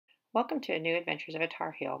Welcome to a new Adventures of a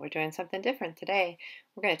Tar Heel. We're doing something different today.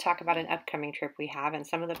 We're going to talk about an upcoming trip we have and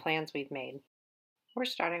some of the plans we've made. We're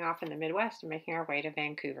starting off in the Midwest and making our way to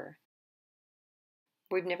Vancouver.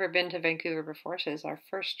 We've never been to Vancouver before, so this is our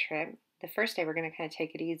first trip. The first day we're going to kind of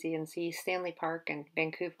take it easy and see Stanley Park and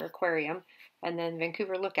Vancouver Aquarium, and then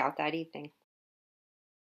Vancouver Lookout that evening.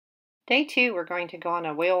 Day 2, we're going to go on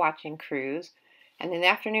a whale watching cruise. And in the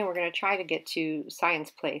afternoon, we're going to try to get to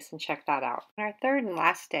Science Place and check that out. On our third and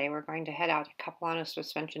last day, we're going to head out to Capilano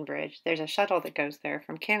Suspension Bridge. There's a shuttle that goes there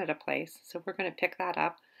from Canada Place, so we're going to pick that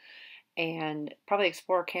up and probably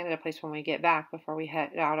explore Canada Place when we get back before we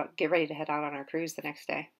get ready to head out on our cruise the next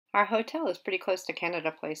day. Our hotel is pretty close to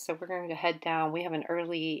Canada Place, so we're going to head down. We have an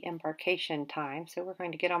early embarkation time, so we're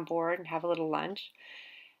going to get on board and have a little lunch.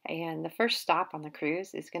 And the first stop on the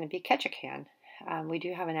cruise is going to be Ketchikan. We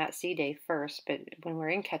do have an at-sea day first, but when we're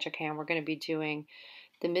in Ketchikan, we're going to be doing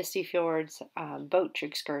the Misty Fjords boat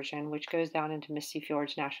excursion, which goes down into Misty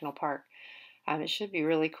Fjords National Park. It should be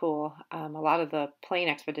really cool. A lot of the plane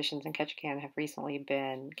expeditions in Ketchikan have recently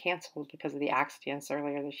been canceled because of the accidents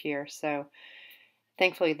earlier this year. So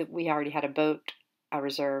thankfully that we already had a boat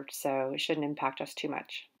reserved, so it shouldn't impact us too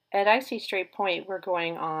much. At Icy Strait Point, we're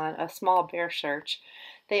going on a small bear search.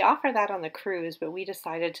 They offer that on the cruise, but we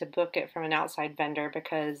decided to book it from an outside vendor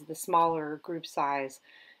because the smaller group size,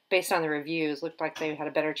 based on the reviews, looked like they had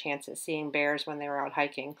a better chance at seeing bears when they were out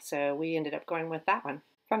hiking. So we ended up going with that one.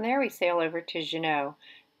 From there, we sail over to Juneau,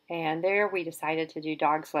 and there we decided to do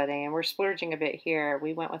dog sledding, and we're splurging a bit here.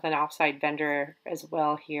 We went with an outside vendor as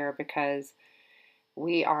well here because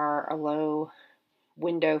we are a low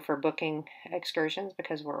window for booking excursions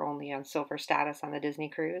because we're only on silver status on the Disney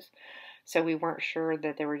cruise. So we weren't sure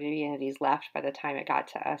that there were going to be any of these left by the time it got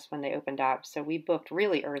to us when they opened up. So we booked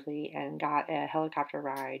really early and got a helicopter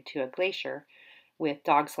ride to a glacier with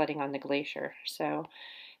dog sledding on the glacier. So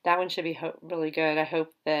that one should be really good. I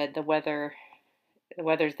hope that the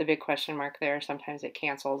weather's the big question mark there. Sometimes it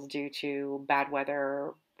cancels due to bad weather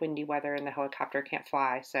or windy weather and the helicopter can't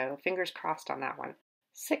fly. So fingers crossed on that one.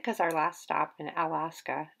 Sitka's our last stop in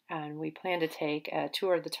Alaska, and we plan to take a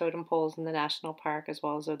tour of the totem poles in the national park as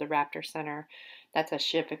well as of the Raptor Center. That's a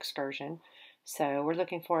ship excursion, so we're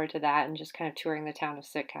looking forward to that and just kind of touring the town of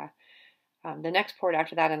Sitka. The next port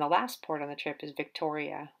after that and the last port on the trip is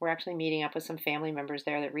Victoria. We're actually meeting up with some family members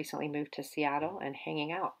there that recently moved to Seattle and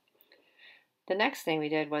hanging out. The next thing we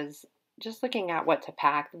did was just looking at what to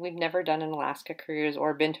pack. We've never done an Alaska cruise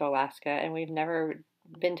or been to Alaska, and we've never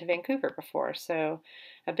been to Vancouver before. So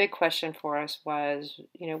a big question for us was,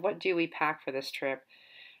 what do we pack for this trip?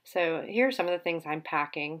 So here are some of the things I'm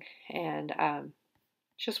packing, and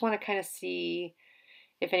just want to kind of see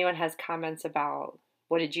if anyone has comments about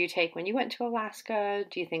what did you take when you went to Alaska?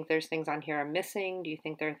 Do you think there's things on here I'm missing? Do you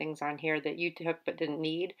think there are things on here that you took but didn't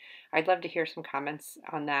need? I'd love to hear some comments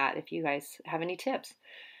on that if you guys have any tips.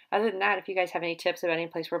 Other than that, if you guys have any tips about any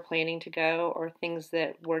place we're planning to go or things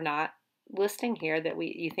that we're not listing here that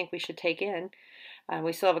you think we should take in,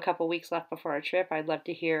 we still have a couple weeks left before our trip. I'd love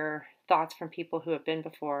to hear thoughts from people who have been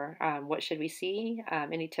before. What should we see?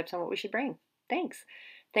 Any tips on what we should bring? Thanks.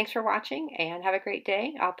 Thanks for watching and have a great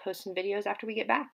day. I'll post some videos after we get back.